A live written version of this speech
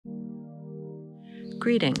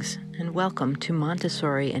Greetings and welcome to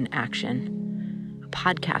Montessori in Action, a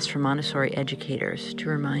podcast for Montessori educators to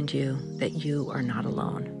remind you that you are not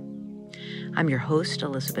alone. I'm your host,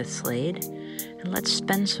 Elizabeth Slade, and let's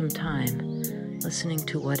spend some time listening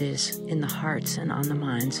to what is in the hearts and on the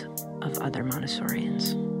minds of other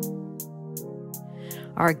Montessorians.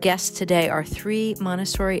 Our guests today are three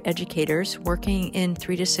Montessori educators working in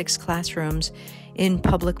 3 to 6 classrooms in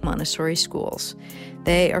public Montessori schools.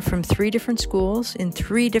 They are from 3 different schools in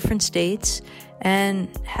 3 different states and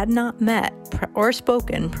had not met or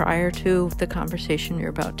spoken prior to the conversation you're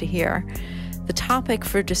about to hear. The topic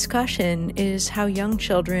for discussion is how young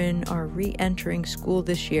children are re-entering school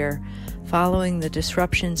this year following the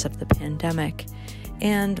disruptions of the pandemic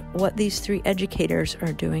and what these 3 educators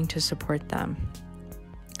are doing to support them.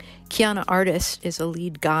 Kiana Artis is a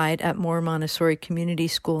lead guide at Moore Montessori Community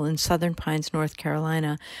School in Southern Pines, North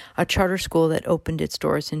Carolina, a charter school that opened its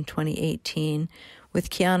doors in 2018, with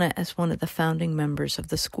Kiana as one of the founding members of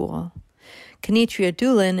the school. Kenitria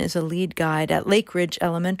Doolin is a lead guide at Lake Ridge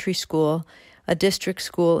Elementary School, a district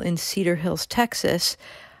school in Cedar Hills, Texas,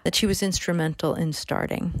 that she was instrumental in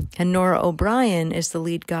starting. And Nora O'Brien is the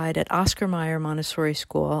lead guide at Oscar Mayer Montessori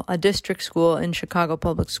School, a district school in Chicago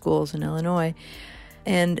Public Schools in Illinois,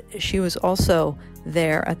 and she was also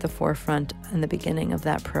there at the forefront in the beginning of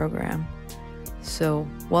that program. So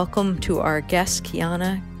welcome to our guests,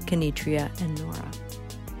 Kiana, Kenitria, and Nora.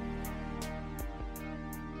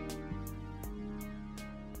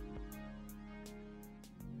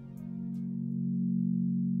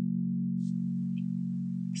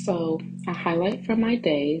 So a highlight from my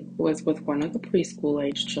day was with one of the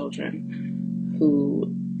preschool-age children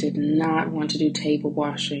who did not want to do table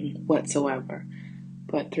washing whatsoever.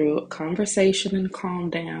 But through a conversation and calm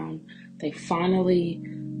down, they finally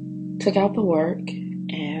took out the work,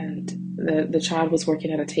 and the child was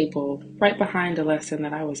working at a table right behind a lesson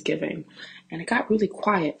that I was giving. And it got really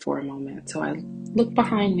quiet for a moment. So I looked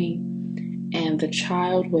behind me, and the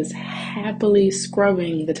child was happily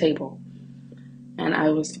scrubbing the table. And I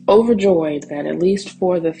was overjoyed that at least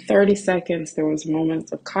for the 30 seconds, there was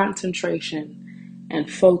moments of concentration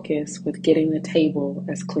and focus with getting the table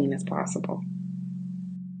as clean as possible.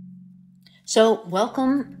 So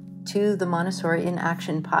welcome to the Montessori in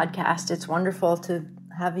Action podcast. It's wonderful to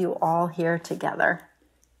have you all here together.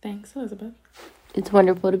 Thanks, Elizabeth. It's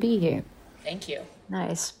wonderful to be here. Thank you.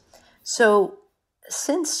 Nice. So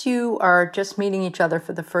since you are just meeting each other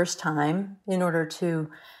for the first time in order to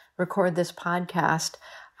record this podcast,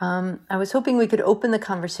 I was hoping we could open the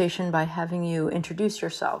conversation by having you introduce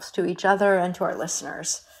yourselves to each other and to our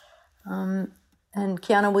listeners. And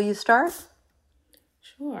Kiana, will you start?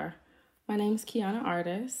 Sure. My name's Kiana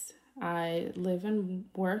Artis. I live and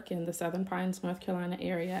work in the Southern Pines, North Carolina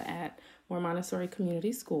area at Moore Montessori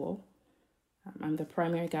Community School. I'm the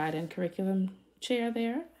primary guide and curriculum chair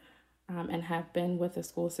there, and have been with the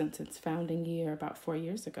school since its founding year about 4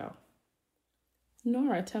 years ago.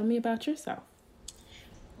 Nora, tell me about yourself.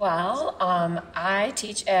 Well, I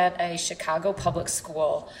teach at a Chicago public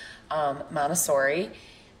school, Montessori.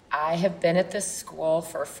 I have been at this school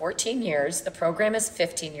for 14 years. The program is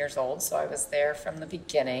 15 years old, so I was there from the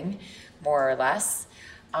beginning, more or less.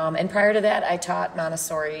 And prior to that, I taught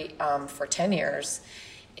Montessori for 10 years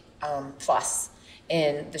plus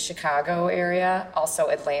in the Chicago area, also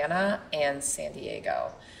Atlanta and San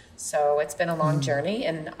Diego. So it's been a long journey,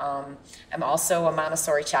 and I'm also a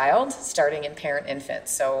Montessori child, starting in parent-infant.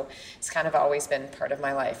 So it's kind of always been part of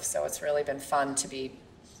my life. So it's really been fun to be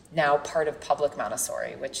now part of public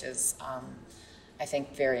Montessori, which is, I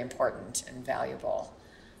think, very important and valuable.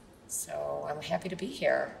 So I'm happy to be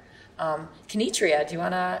here. Kenitria, do you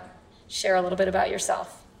want to share a little bit about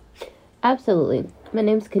yourself? Absolutely. My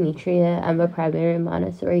name's Kenitria. I'm a primary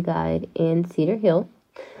Montessori guide in Cedar Hill.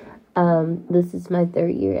 This is my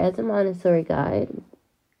 3rd year as a Montessori guide.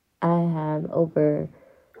 I have over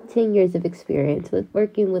 10 years of experience with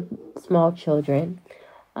working with small children,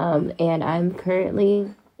 and I'm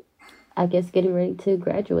currently getting ready to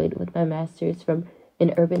graduate with my master's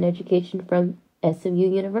in urban education from SMU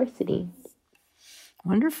University.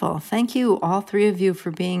 Wonderful. Thank you, all 3 of you,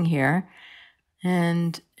 for being here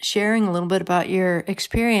and sharing a little bit about your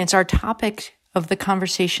experience. Our topic of the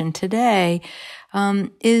conversation today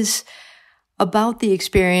is about the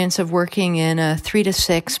experience of working in a 3 to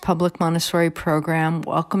 6 public Montessori program,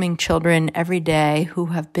 welcoming children every day who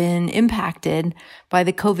have been impacted by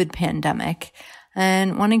the COVID pandemic,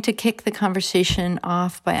 and wanting to kick the conversation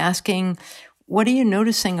off by asking, what are you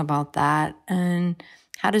noticing about that? And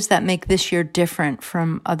how does that make this year different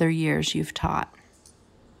from other years you've taught?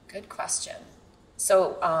 Good question.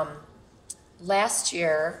 So last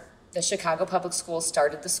year, the Chicago Public Schools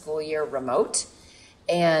started the school year remote,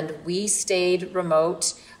 and we stayed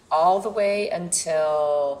remote all the way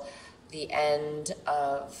until the end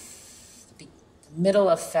of the middle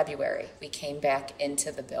of February. We came back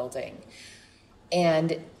into the building.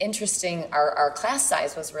 And interesting, our class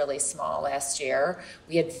size was really small last year.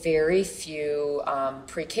 We had very few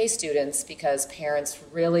pre-K students because parents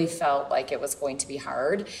really felt like it was going to be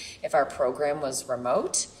hard if our program was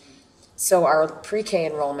remote. So our pre-K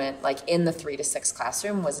enrollment, like in the 3 to 6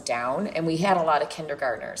 classroom, was down, and we had a lot of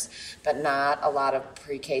kindergartners, but not a lot of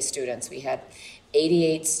pre-K students. We had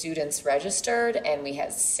 88 students registered, and we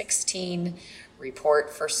had 16 report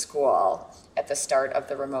for school at the start of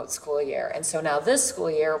the remote school year. And so now this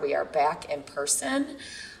school year, we are back in person,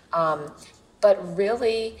 but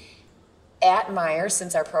really at Myers,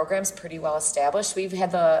 since our program's pretty well established, we've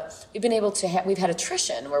had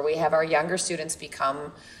attrition where we have our younger students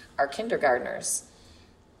become our kindergartners.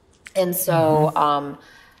 And so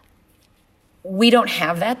we don't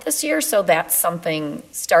have that this year, so that's something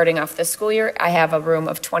starting off this school year. I have a room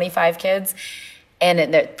of 25 kids,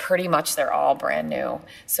 and they're all brand new.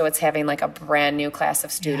 So it's having like a brand new class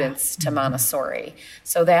of students to Montessori.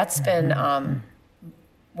 So that's been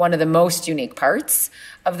one of the most unique parts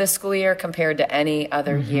of the school year compared to any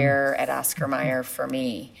other year at Oscar Mayer for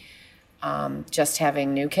me. Just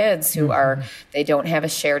having new kids who they don't have a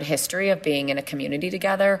shared history of being in a community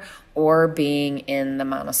together or being in the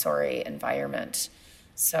Montessori environment.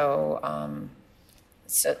 So,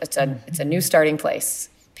 it's a new starting place,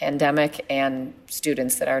 pandemic and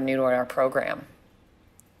students that are new to our program.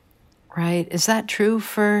 Right. Is that true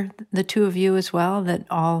for the two of you as well, that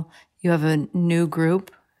you have a new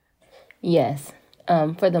group? Yes.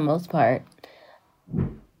 For the most part,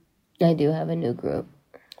 I do have a new group.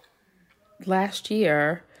 Last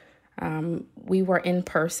year, we were in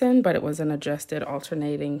person, but it was an adjusted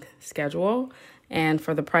alternating schedule. And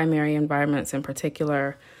for the primary environments in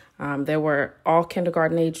particular, there were all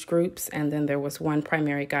kindergarten age groups, and then there was one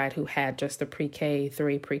primary guide who had just the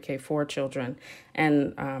pre-K3, pre-K4 children.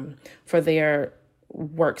 And for their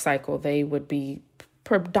work cycle, they would be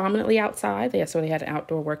predominantly outside. So they had an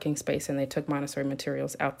outdoor working space, and they took Montessori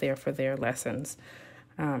materials out there for their lessons.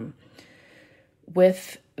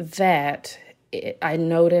 With that, I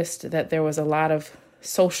noticed that there was a lot of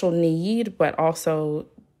social need, but also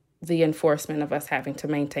the enforcement of us having to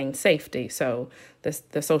maintain safety. So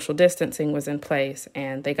the social distancing was in place,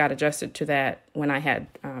 and they got adjusted to that when I had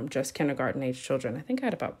just kindergarten age children. I think I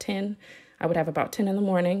had about 10. I would have about 10 in the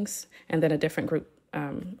mornings, and then a different group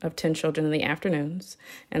of 10 children in the afternoons.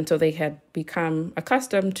 And so they had become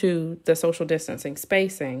accustomed to the social distancing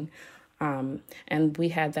spacing, and we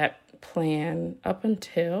had that plan up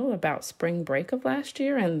until about spring break of last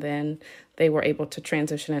year, and then they were able to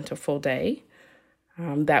transition into full day.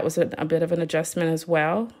 That was a bit of an adjustment as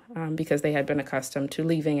well, because they had been accustomed to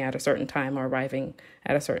leaving at a certain time or arriving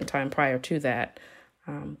at a certain time prior to that.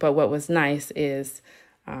 But what was nice is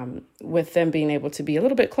with them being able to be a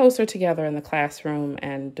little bit closer together in the classroom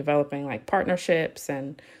and developing like partnerships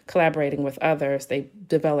and collaborating with others, they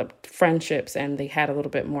developed friendships, and they had a little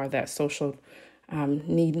bit more of that social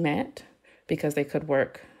need met because they could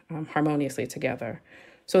work harmoniously together.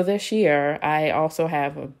 So this year, I also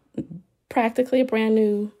have practically a brand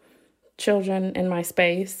new children in my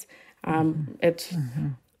space. It's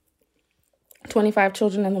 25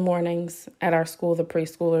 children in the mornings at our school. The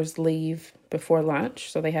preschoolers leave before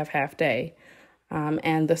lunch, so they have half day.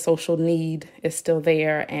 And the social need is still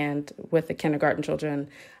there. And with the kindergarten children,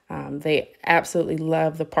 they absolutely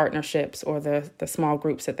love the partnerships or the small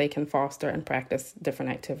groups that they can foster and practice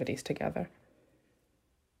different activities together.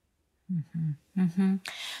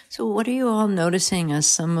 So what are you all noticing as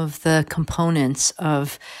some of the components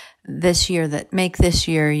of this year that make this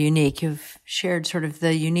year unique? You've shared sort of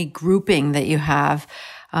the unique grouping that you have.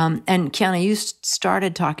 And Kiana, you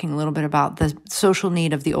started talking a little bit about the social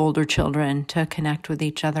need of the older children to connect with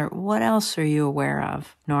each other. What else are you aware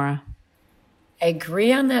of, Nora? I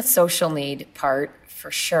agree on that social need part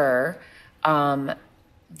for sure.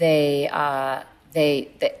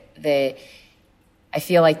 I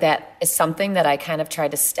feel like that is something that I kind of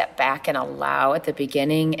tried to step back and allow at the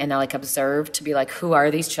beginning and like observe to be like, who are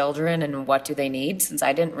these children and what do they need? Since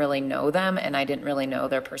I didn't really know them and I didn't really know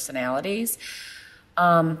their personalities.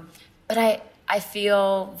 But I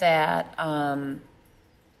feel that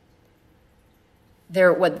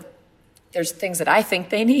there's things that I think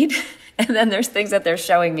they need, and then there's things that they're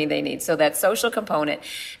showing me they need. So that social component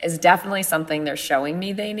is definitely something they're showing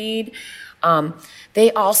me they need.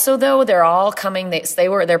 They also, though, they're all coming,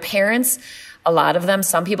 their parents, a lot of them,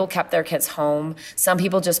 some people kept their kids home. Some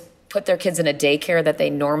people just put their kids in a daycare that they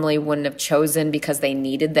normally wouldn't have chosen because they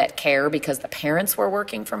needed that care because the parents were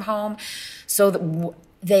working from home. So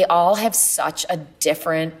they all have such a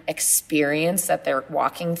different experience that they're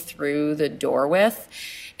walking through the door with.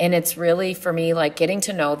 And it's really, for me, like getting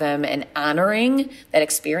to know them and honoring that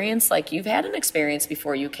experience. Like, you've had an experience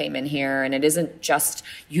before you came in here, and it isn't just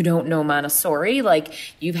you don't know Montessori. Like,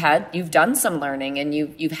 you've done some learning, and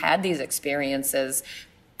you've had these experiences.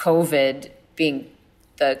 COVID being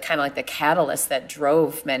the kind of like the catalyst that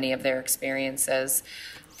drove many of their experiences.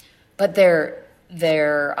 But they're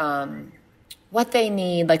what they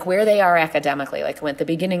need, like where they are academically, like at the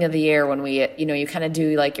beginning of the year when we, you kind of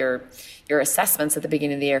do like your assessments at the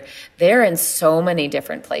beginning of the year, they're in so many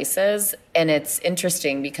different places. And it's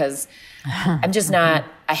interesting because I'm just not,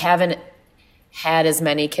 I haven't had as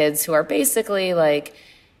many kids who are basically like,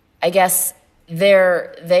 I guess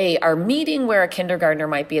they are meeting where a kindergartner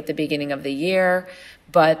might be at the beginning of the year,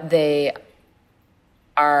 but they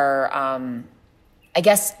are, I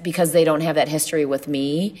guess because they don't have that history with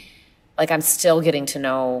me, like I'm still getting to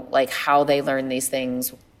know like how they learn these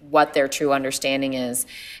things, what their true understanding is.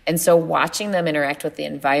 And so watching them interact with the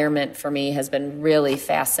environment for me has been really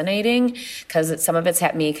fascinating because some of it's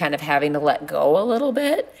had me kind of having to let go a little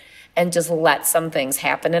bit and just let some things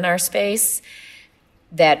happen in our space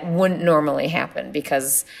that wouldn't normally happen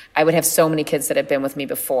because I would have so many kids that have been with me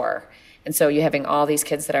before. And so you're having all these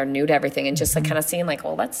kids that are new to everything and just like kind of seeing like,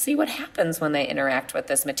 well, let's see what happens when they interact with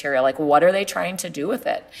this material. Like, what are they trying to do with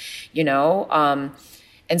it? And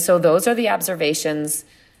so those are the observations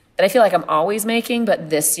that I feel like I'm always making,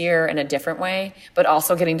 but this year in a different way, but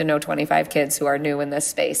also getting to know 25 kids who are new in this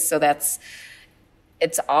space. So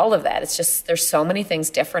it's all of that. It's just, there's so many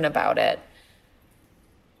things different about it.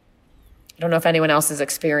 I don't know if anyone else is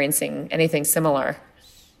experiencing anything similar.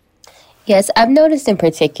 Yes, I've noticed in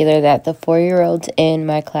particular that the 4-year-olds in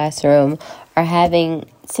my classroom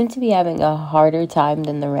seem to be having a harder time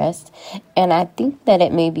than the rest. And I think that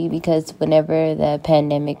it may be because whenever the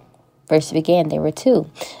pandemic first began, they were 2.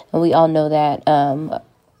 And we all know that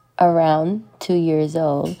around 2 years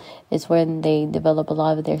old is when they develop a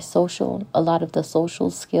lot of the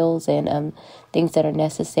social skills and things that are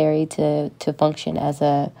necessary to function as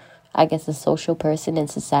a social person in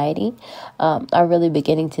society are really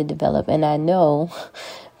beginning to develop. And I know,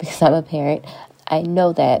 because I'm a parent, I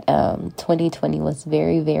know that 2020 was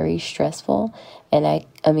very, very stressful. And I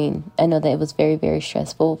know that it was very, very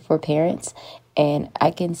stressful for parents. And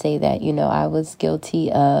I can say that, I was guilty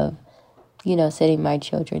of, sitting my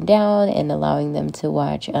children down and allowing them to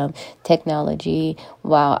watch technology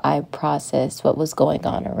while I processed what was going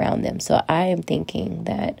on around them. So I am thinking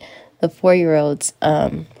that the 4-year-olds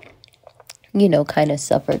kind of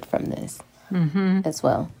suffered from this as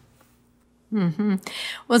well. Mm-hmm.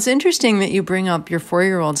 Well, it's interesting that you bring up your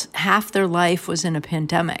 4-year-olds. Half their life was in a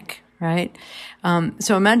pandemic, right?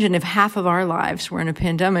 So imagine if half of our lives were in a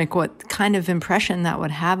pandemic, what kind of impression that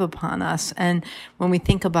would have upon us. And when we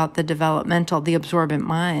think about the absorbent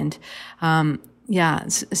mind,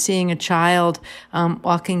 seeing a child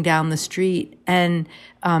walking down the street and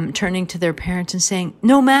turning to their parents and saying,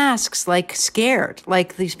 no masks, like scared,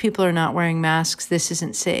 like these people are not wearing masks, this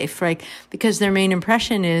isn't safe, right? Because their main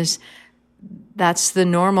impression is that's the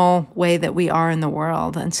normal way that we are in the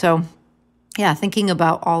world. And so, thinking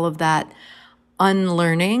about all of that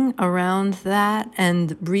unlearning around that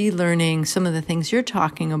and relearning some of the things you're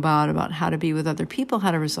talking about how to be with other people, how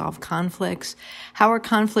to resolve conflicts. How are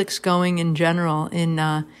conflicts going in general in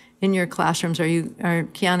your classrooms?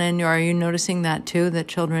 Kiana and are you noticing that too, that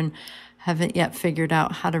children haven't yet figured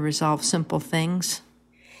out how to resolve simple things?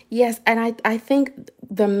 Yes, and I think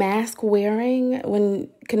the mask wearing,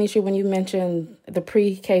 Kanisha, when you mentioned the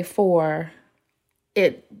pre-K4,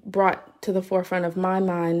 it brought to the forefront of my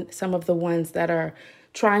mind some of the ones that are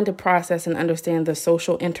trying to process and understand the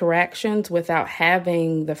social interactions without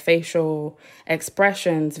having the facial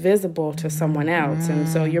expressions visible to someone else. And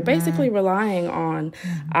so you're basically relying on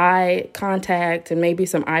eye contact and maybe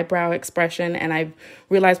some eyebrow expression. And I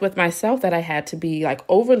realized with myself that I had to be like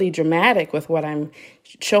overly dramatic with what I'm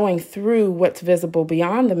showing through what's visible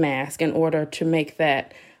beyond the mask in order to make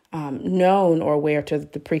that known or aware to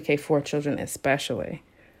the pre-K4 children especially.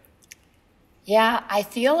 Yeah, I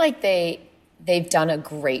feel like they've done a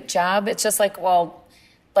great job. It's just like, well,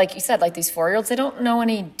 like you said, like these 4-year-olds, they don't know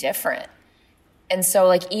any different. And so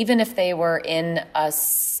like even if they were in a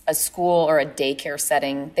school or a daycare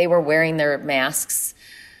setting, they were wearing their masks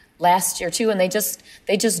last year too, and they just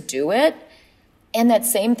do it. And that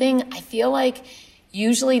same thing, I feel like,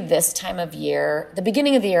 usually this time of year, the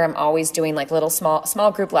beginning of the year, I'm always doing like little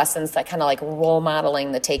small group lessons that kind of like role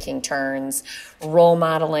modeling the taking turns, role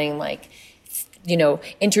modeling like,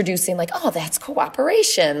 introducing like, oh, that's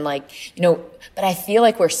cooperation. Like, but I feel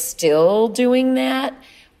like we're still doing that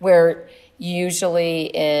where usually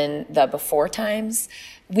in the before times,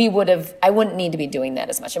 I wouldn't need to be doing that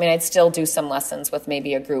as much. I mean, I'd still do some lessons with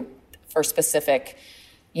maybe a group for specific,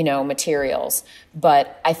 materials,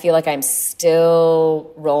 but I feel like I'm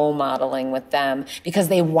still role modeling with them because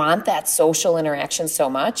they want that social interaction so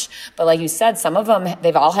much. But like you said, some of them,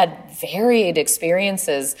 they've all had varied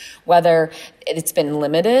experiences, whether it's been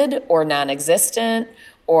limited or non-existent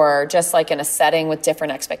or just like in a setting with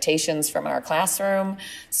different expectations from our classroom.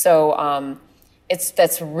 So,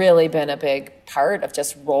 that's really been a big part of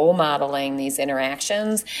just role modeling these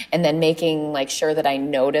interactions and then making like sure that I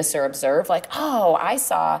notice or observe like, oh, I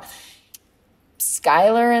saw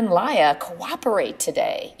Skylar and Laya cooperate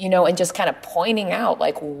today, and just kind of pointing out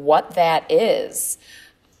like what that is.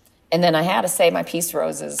 And then I had to say my Peace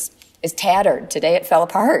Rose is tattered. Today it fell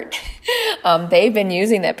apart. They've been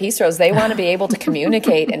using that Peace Rose. They want to be able to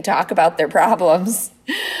communicate and talk about their problems.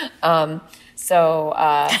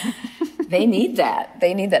 They need that.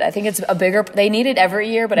 I think it's they need it every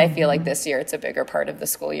year, but I feel like this year it's a bigger part of the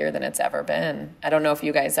school year than it's ever been. I don't know if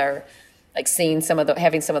you guys are like seeing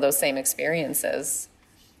having some of those same experiences.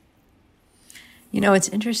 It's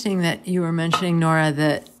interesting that you were mentioning, Nora,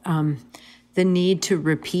 that the need to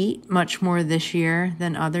repeat much more this year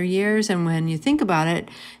than other years. And when you think about it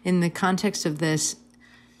in the context of this,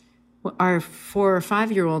 our 4 or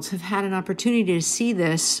 5-year-olds have had an opportunity to see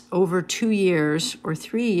this over 2 years or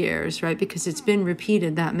 3 years, right? Because it's been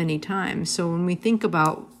repeated that many times. So when we think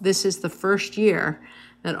about this is the first year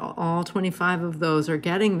that all 25 of those are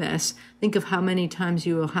getting this, think of how many times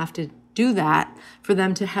you will have to do that for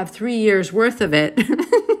them to have 3 years worth of it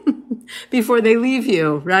before they leave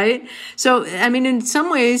you, right? So, I mean, in some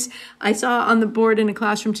ways, I saw on the board in a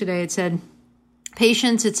classroom today, it said,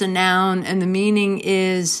 patience, it's a noun, and the meaning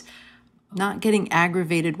is not getting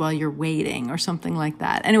aggravated while you're waiting or something like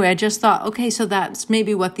that. Anyway, I just thought, okay, so that's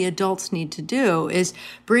maybe what the adults need to do is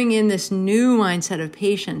bring in this new mindset of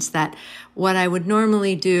patience that what I would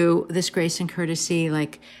normally do, this grace and courtesy,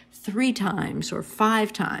 like 3 times or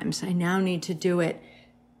 5 times, I now need to do it,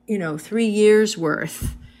 3 years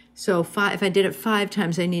worth. So if I did it 5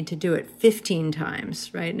 times, I need to do it 15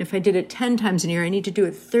 times, right? And if I did it 10 times in a year, I need to do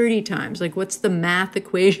it 30 times. Like, what's the math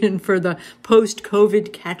equation for the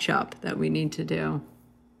post-COVID catch-up that we need to do?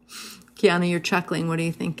 Kiana, you're chuckling. What are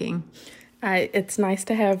you thinking? It's nice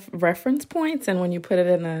to have reference points, and when you put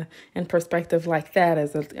it in perspective like that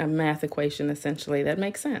as a math equation, essentially, that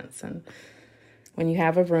makes sense. And when you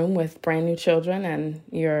have a room with brand new children and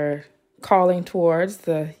you're calling towards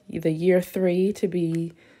the year 3 to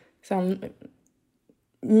be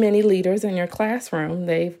many leaders in your classroom,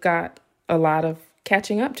 they've got a lot of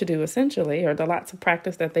catching up to do, essentially, or the lots of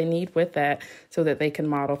practice that they need with that so that they can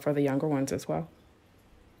model for the younger ones as well.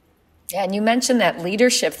 Yeah, and you mentioned that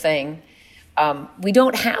leadership thing. We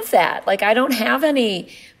don't have that. Like, I don't have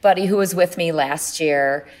anybody who was with me last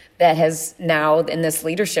year that has now in this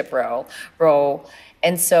leadership role.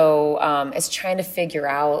 And so it's trying to figure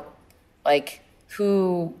out, like,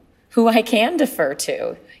 who I can defer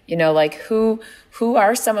to, like who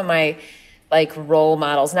are some of my like role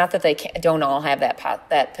models. Not that they don't all have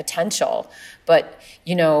that potential, but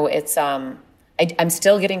it's I'm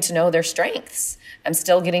still getting to know their strengths. I'm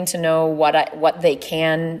still getting to know what they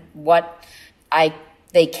can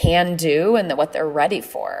do and what they're ready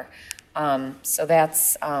for. So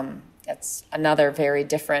that's another very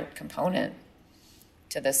different component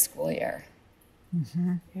to this school year.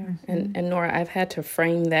 Mm-hmm. Yeah. And Nora, I've had to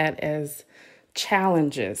frame that as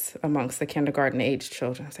challenges amongst the kindergarten age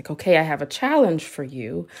children. It's like, okay, I have a challenge for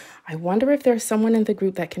you. I wonder if there's someone in the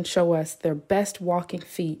group that can show us their best walking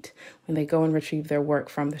feet when they go and retrieve their work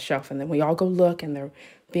from the shelf. And then we all go look, and they're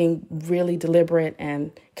being really deliberate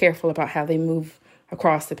and careful about how they move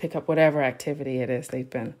across to pick up whatever activity it is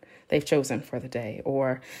they've chosen for the day.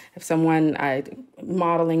 Or if someone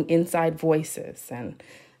modeling inside voices, and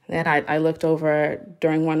then I looked over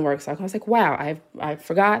during one work cycle. I was like, wow, I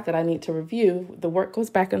forgot that I need to review. The work goes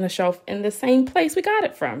back on the shelf in the same place we got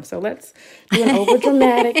it from. So let's do an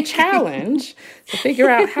overdramatic challenge to figure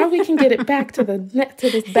out how we can get it back to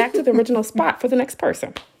the original spot for the next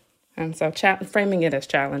person. And so framing it as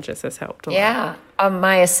challenges has helped a lot. Yeah.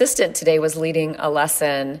 My assistant today was leading a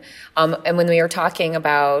lesson. And when we were talking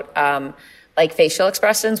about like facial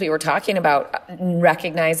expressions, we were talking about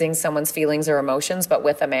recognizing someone's feelings or emotions, but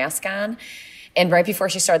with a mask on. And right before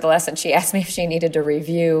she started the lesson, she asked me if she needed to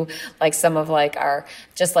review like some of like our,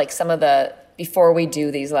 just like some of the, before we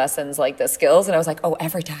do these lessons, like the skills. And I was like, oh,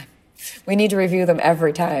 every time. We need to review them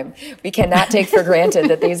every time. We cannot take for granted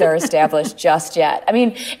that these are established just yet. I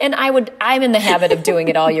mean, and I'm in the habit of doing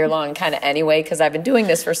it all year long kind of anyway, because I've been doing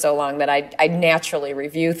this for so long that I naturally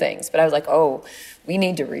review things. But I was like, oh, we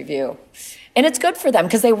need to review. And it's good for them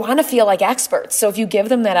because they want to feel like experts. So if you give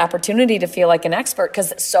them that opportunity to feel like an expert,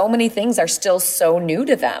 because so many things are still so new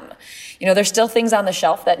to them. You know, there's still things on the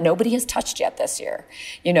shelf that nobody has touched yet this year.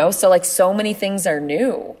 You know, so like so many things are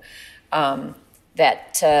new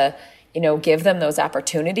that you know, give them those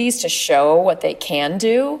opportunities to show what they can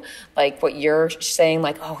do. Like what you're saying,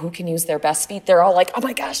 like, oh, who can use their best feet? They're all like, oh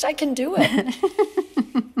my gosh, I can do it.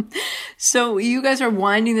 So you guys are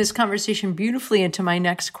winding this conversation beautifully into my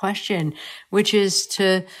next question, which is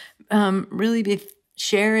to really be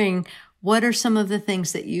sharing what are some of the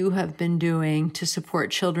things that you have been doing to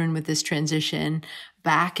support children with this transition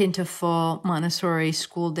back into full Montessori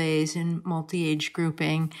school days and multi-age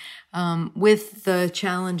grouping with the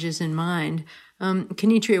challenges in mind.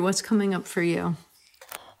 Kenitria, what's coming up for you?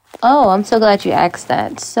 Oh, I'm so glad you asked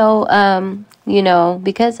that. So, you know,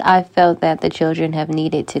 because I felt that the children have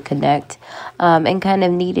needed to connect and kind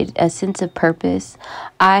of needed a sense of purpose,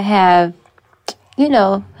 I have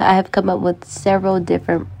come up with several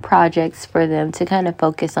different projects for them to kind of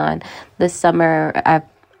focus on. This summer,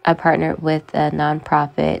 I partnered with a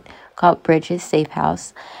nonprofit called Bridges Safe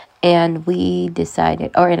House, and I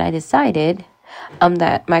decided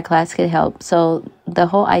that my class could help. So the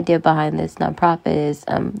whole idea behind this nonprofit is,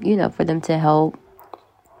 for them to help.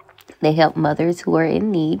 They help mothers who are in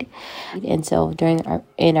need. And so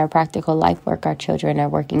in our practical life work, our children are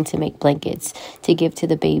working to make blankets to give to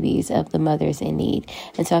the babies of the mothers in need.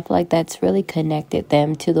 And so I feel like that's really connected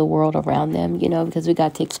them to the world around them, because we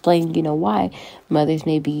got to explain, why mothers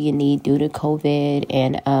may be in need due to COVID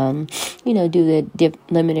and, due to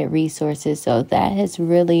limited resources. So that has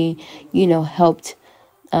really, helped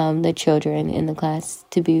the children in the class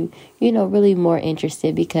to be, really more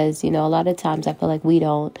interested because, a lot of times I feel like we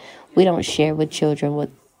don't share with children what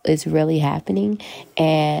is really happening.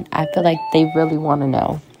 And I feel like they really want to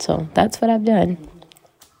know. So that's what I've done.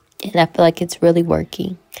 And I feel like it's really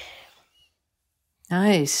working.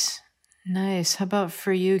 Nice. How about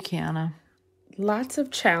for you, Kiana? Lots of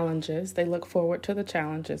challenges. They look forward to the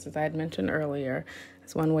challenges, as I had mentioned earlier.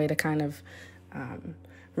 It's one way to kind of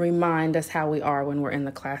remind us how we are when we're in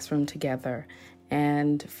the classroom together.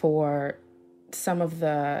 And for some of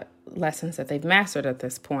the lessons that they've mastered at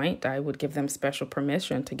this point, I would give them special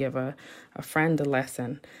permission to give a friend a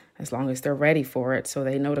lesson as long as they're ready for it. So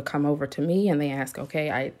they know to come over to me and they ask,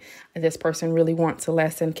 okay, this person really wants a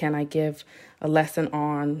lesson. Can I give a lesson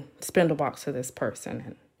on Spindlebox to this person?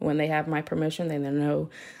 And when they have my permission, they know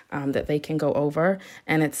that they can go over.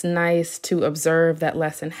 And it's nice to observe that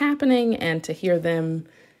lesson happening and to hear them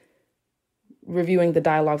reviewing the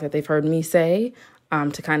dialogue that they've heard me say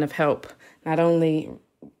to kind of help not only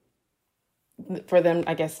for them,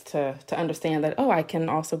 I guess, to understand that, I can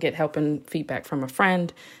also get help and feedback from a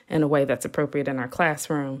friend in a way that's appropriate in our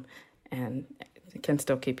classroom and it can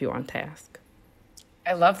still keep you on task.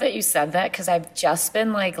 I love that you said that because I've just been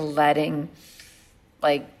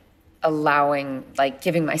allowing,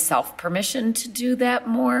 giving myself permission to do that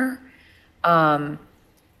more.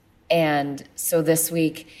 And so this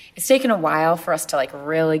week, it's taken a while for us to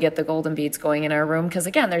really get the golden beads going in our room. Because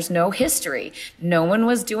again, there's no history. No one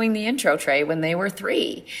was doing the intro tray when they were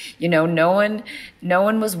 3. No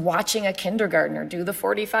one was watching a kindergartner do the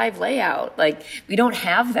 45 layout. We don't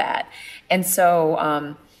have that. And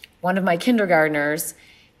so one of my kindergartners,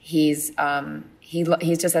 he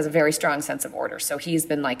just has a very strong sense of order. So he's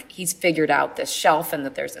been he's figured out this shelf and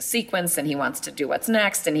that there's a sequence and he wants to do what's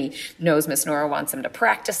next and he knows Miss Nora wants him to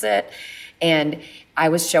practice it. And I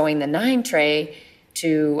was showing the 9 tray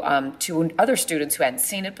to other students who hadn't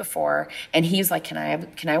seen it before. And he's like, can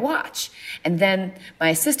I watch? And then my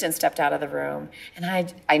assistant stepped out of the room and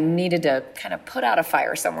I needed to kind of put out a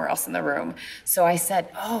fire somewhere else in the room. So I said,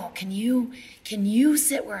 can you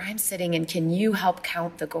sit where I'm sitting and can you help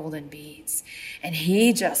count the golden beads? And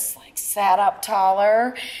he just sat up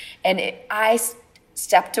taller and I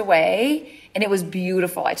stepped away And it was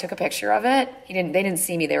beautiful. I took a picture of it. They didn't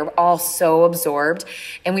see me. They were all so absorbed.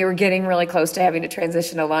 And we were getting really close to having to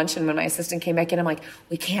transition to lunch. And when my assistant came back in, I'm like,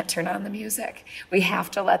 we can't turn on the music. We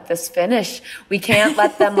have to let this finish. We can't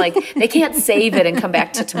let them they can't save it and come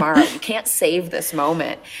back to tomorrow. You can't save this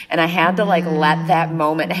moment. And I had to let that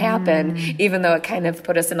moment happen, even though it kind of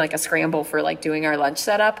put us in a scramble for doing our lunch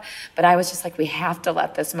setup. But I was just we have to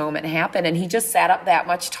let this moment happen. And he just sat up that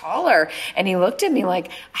much taller and he looked at me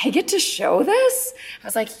like, I get to show this? I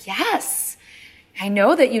was like, yes, I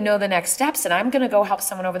know that you know the next steps and I'm going to go help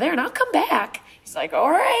someone over there and I'll come back. He's like, all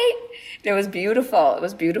right. It was beautiful. It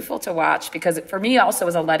was beautiful to watch because for me also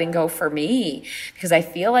was a letting go for me because I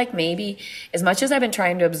feel like maybe as much as I've been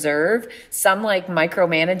trying to observe some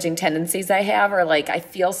micromanaging tendencies I have or I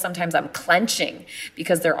feel sometimes I'm clenching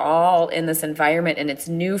because they're all in this environment and it's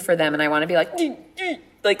new for them and I want to be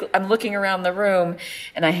I'm looking around the room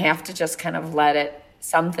and I have to just kind of let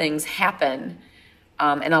some things happen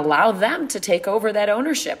and allow them to take over that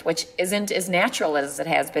ownership, which isn't as natural as it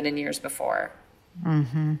has been in years before.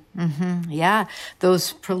 Mm-hmm. Mm-hmm. Yeah.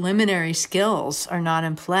 Those preliminary skills are not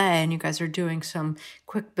in play and you guys are doing some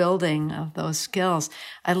quick building of those skills.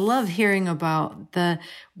 I love hearing about the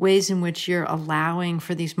ways in which you're allowing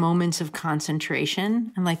for these moments of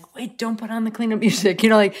concentration and wait, don't put on the cleanup music,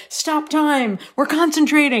 stop time. We're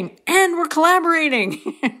concentrating and we're collaborating.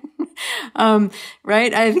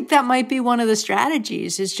 Right? I think that might be one of the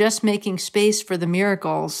strategies is just making space for the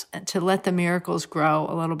miracles to let the miracles grow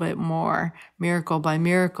a little bit more, miracle by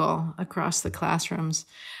miracle across the classrooms.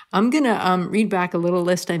 I'm going to read back a little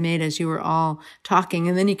list I made as you were all talking,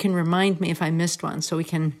 and then you can remind me if I missed one so we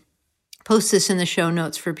can post this in the show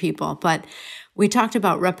notes for people. But we talked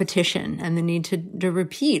about repetition and the need to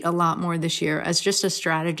repeat a lot more this year as just a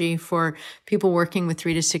strategy for people working with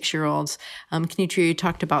 3 to 6 year olds. Kenitra, you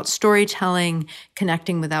talked about storytelling,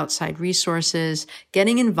 connecting with outside resources,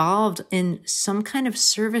 getting involved in some kind of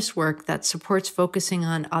service work that supports focusing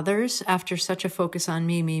on others after such a focus on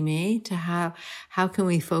me, to how can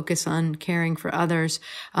we focus on caring for others?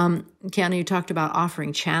 Kiana, you talked about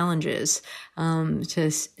offering challenges to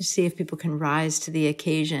see if people can rise to the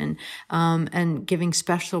occasion, and giving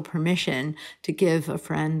special permission to give a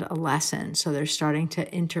friend a lesson. So they're starting to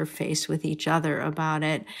interface with each other about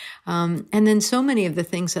it. And then so many of the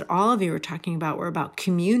things that all of you were talking about were about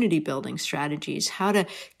community building strategies, how to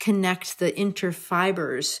connect the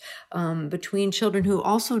interfibers between children who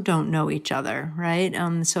also don't know each other, right?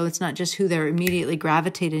 So it's not just who they're immediately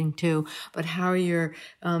gravitating to, but how you're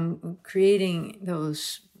creating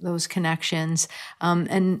those connections.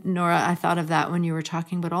 And Nora, I thought of that when you were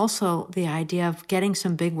talking, but also the idea of getting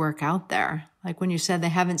some big work out there. Like when you said they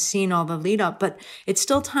haven't seen all the lead up, but it's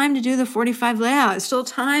still time to do the 45 layout. It's still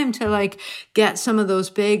time to get some of those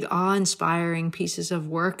big awe-inspiring pieces of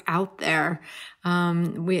work out there.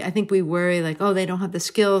 I think we worry oh, they don't have the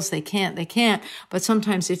skills. They can't. But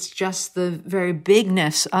sometimes it's just the very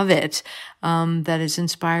bigness of it, that is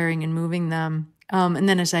inspiring and moving them. And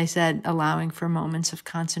then, as I said, allowing for moments of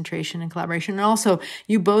concentration and collaboration. And also,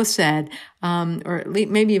 you both said, or at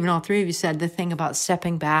least maybe even all three of you said, the thing about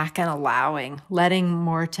stepping back and letting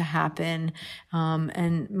more to happen,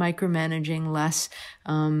 and micromanaging less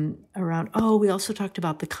around. Oh, we also talked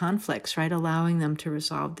about the conflicts, right? Allowing them to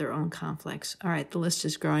resolve their own conflicts. All right, the list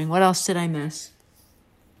is growing. What else did I miss?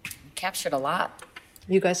 Captured a lot.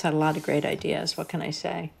 You guys had a lot of great ideas. What can I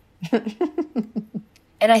say?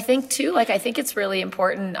 And I think too, I think it's really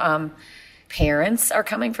important. Parents are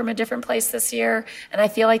coming from a different place this year. And I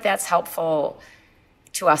feel like that's helpful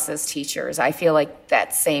to us as teachers. I feel like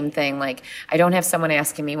that same thing. I don't have someone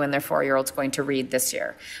asking me when their 4-year-old's going to read this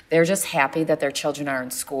year. They're just happy that their children are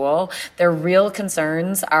in school. Their real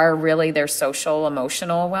concerns are really their social,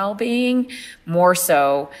 emotional well-being, more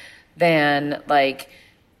so than I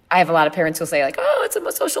have a lot of parents who say oh, it's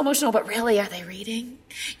a social, emotional, but really, are they reading?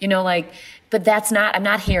 But I'm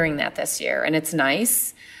not hearing that this year, and it's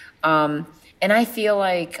nice. And I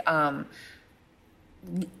feel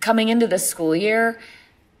coming into this school year,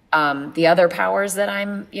 the other powers that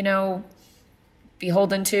I'm,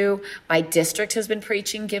 beholden to, my district has been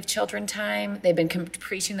preaching give children time. They've been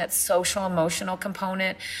preaching that social emotional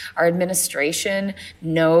component. Our administration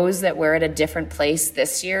knows that we're at a different place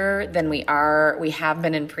this year than we have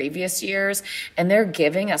been in previous years, and they're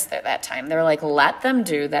giving us that time. They're let them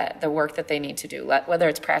do the work that they need to do, whether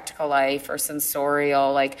it's practical life or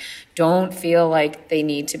sensorial. Don't feel like they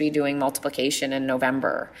need to be doing multiplication in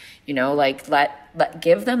November.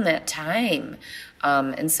 Give them that time.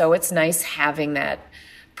 And so it's nice having that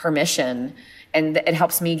permission, and it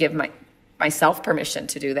helps me give myself permission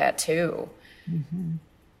to do that too. Mm-hmm.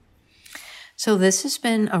 So this has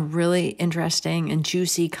been a really interesting and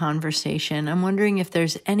juicy conversation. I'm wondering if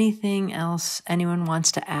there's anything else anyone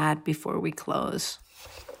wants to add before we close.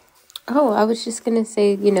 Oh, I was just going to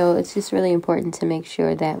say, it's just really important to make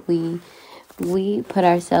sure that we put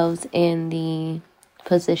ourselves in the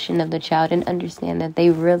position of the child and understand that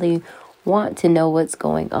they really want to know what's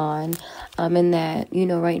going on. And that,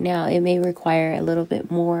 right now it may require a little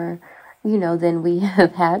bit more, than we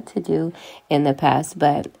have had to do in the past,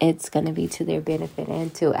 but it's going to be to their benefit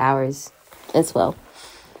and to ours as well.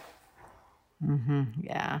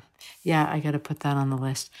 Yeah, I got to put that on the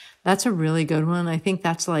list. That's a really good one. I think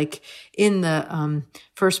that's like in the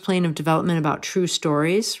first plane of development about true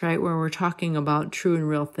stories, right? Where we're talking about true and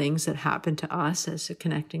real things that happen to us as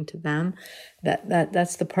connecting to them.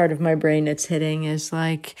 That's the part of my brain it's hitting, is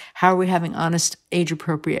like, how are we having honest,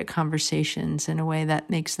 age-appropriate conversations in a way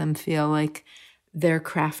that makes them feel like they're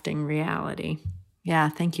crafting reality? Yeah,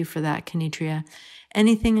 thank you for that, Kenitria.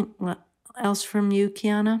 Anything else from you,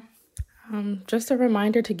 Kiana? Just a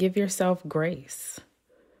reminder to give yourself grace.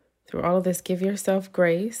 Through all of this, give yourself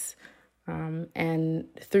grace. And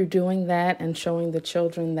through doing that and showing the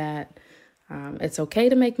children that it's okay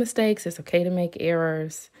to make mistakes, it's okay to make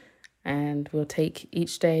errors, and we'll take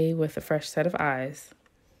each day with a fresh set of eyes.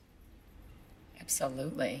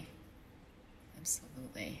 Absolutely.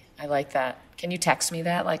 I like that. Can you text me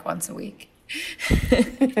that like once a week?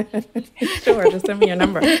 Sure, just send me your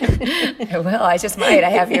number. I will. I just might. I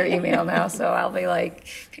have your email now, so I'll be like,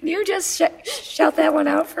 can you just shout that one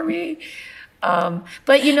out for me? But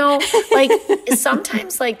like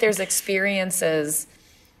sometimes like there's experiences,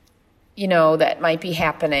 that might be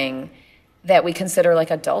happening that we consider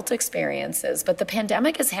like adult experiences, but the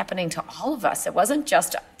pandemic is happening to all of us. It wasn't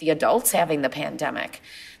just the adults having the pandemic.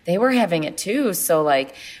 They were having it too. So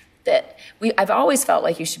like I've always felt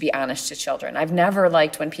like you should be honest to children. I've never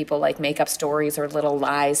liked when people like make up stories or little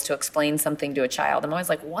lies to explain something to a child. I'm always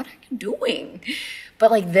like, what are you doing?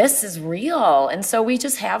 But like, this is real. And so we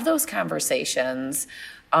just have those conversations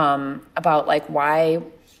about like why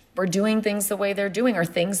we're doing things the way they're doing, or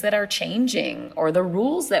things that are changing, or the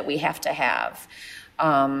rules that we have to have.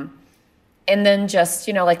 And then just,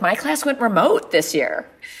 like my class went remote this year.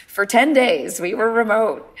 For 10 days, we were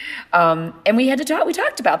remote. And we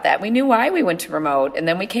talked about that. We knew why we went to remote. And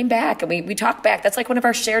then we came back and we talked back. That's like one of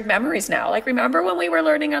our shared memories now. Like, remember when we were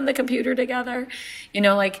learning on the computer together?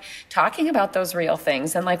 Like talking about those real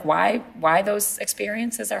things and like why those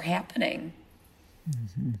experiences are happening.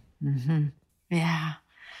 Yeah.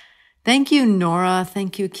 Thank you, Nora.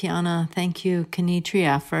 Thank you, Kiana. Thank you,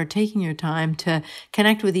 Kenitria, for taking your time to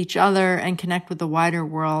connect with each other and connect with the wider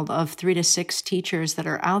world of 3 to 6 teachers that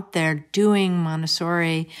are out there doing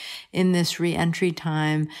Montessori in this re-entry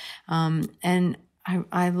time. And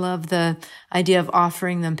I love the idea of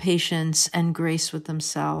offering them patience and grace with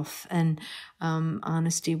themselves and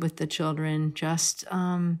honesty with the children, just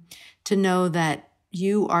to know that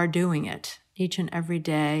you are doing it. Each and every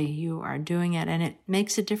day you are doing it, and it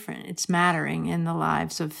makes a difference. It's mattering in the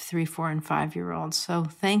lives of 3, 4, and 5-year-olds. So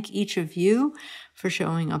thank each of you for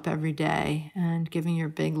showing up every day and giving your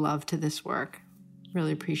big love to this work.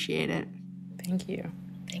 Really appreciate it. Thank you.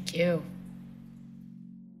 Thank you.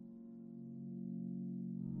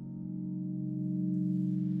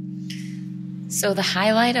 So the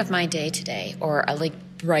highlight of my day today, or a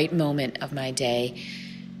bright moment of my day,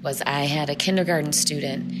 was I had a kindergarten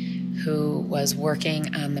student who was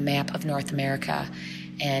working on the map of North America,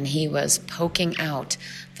 and he was poking out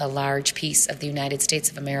the large piece of the United States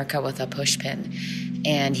of America with a pushpin.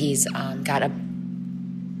 And he's got a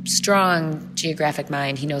strong geographic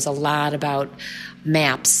mind. He knows a lot about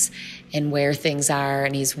maps and where things are,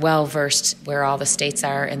 and he's well-versed where all the states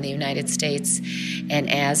are in the United States. And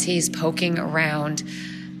as he's poking around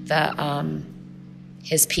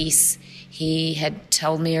his piece, he had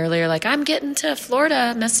told me earlier, like, I'm getting to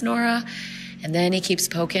Florida, Miss Nora. And then he keeps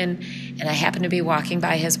poking, and I happen to be walking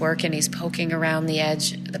by his work, and he's poking around the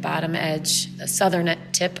edge, the bottom edge, the southern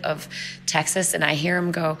tip of Texas, and I hear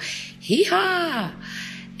him go, hee-haw.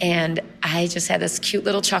 And I just had this cute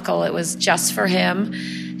little chuckle. It was just for him,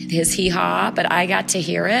 his hee-haw, but I got to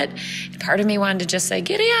hear it. And part of me wanted to just say,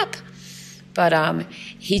 giddy up. But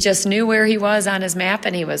he just knew where he was on his map,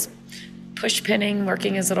 and he was push pinning,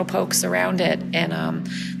 working his little pokes around it. And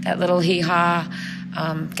that little hee-haw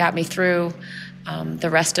got me through the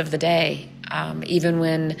rest of the day. Even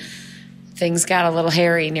when things got a little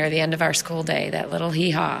hairy near the end of our school day, that little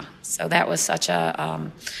hee-haw. So that was such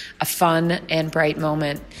a fun and bright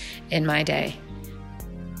moment in my day.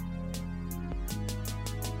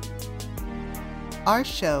 Our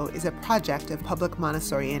show is a project of Public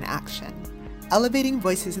Montessori in Action. elevating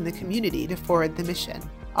voices in the community to forward the mission.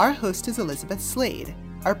 Our host is Elizabeth Slade.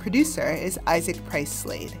 Our producer is Isaac Price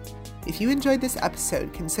Slade. If you enjoyed this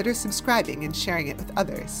episode, consider subscribing and sharing it with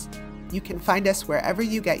others. You can find us wherever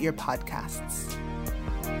you get your podcasts.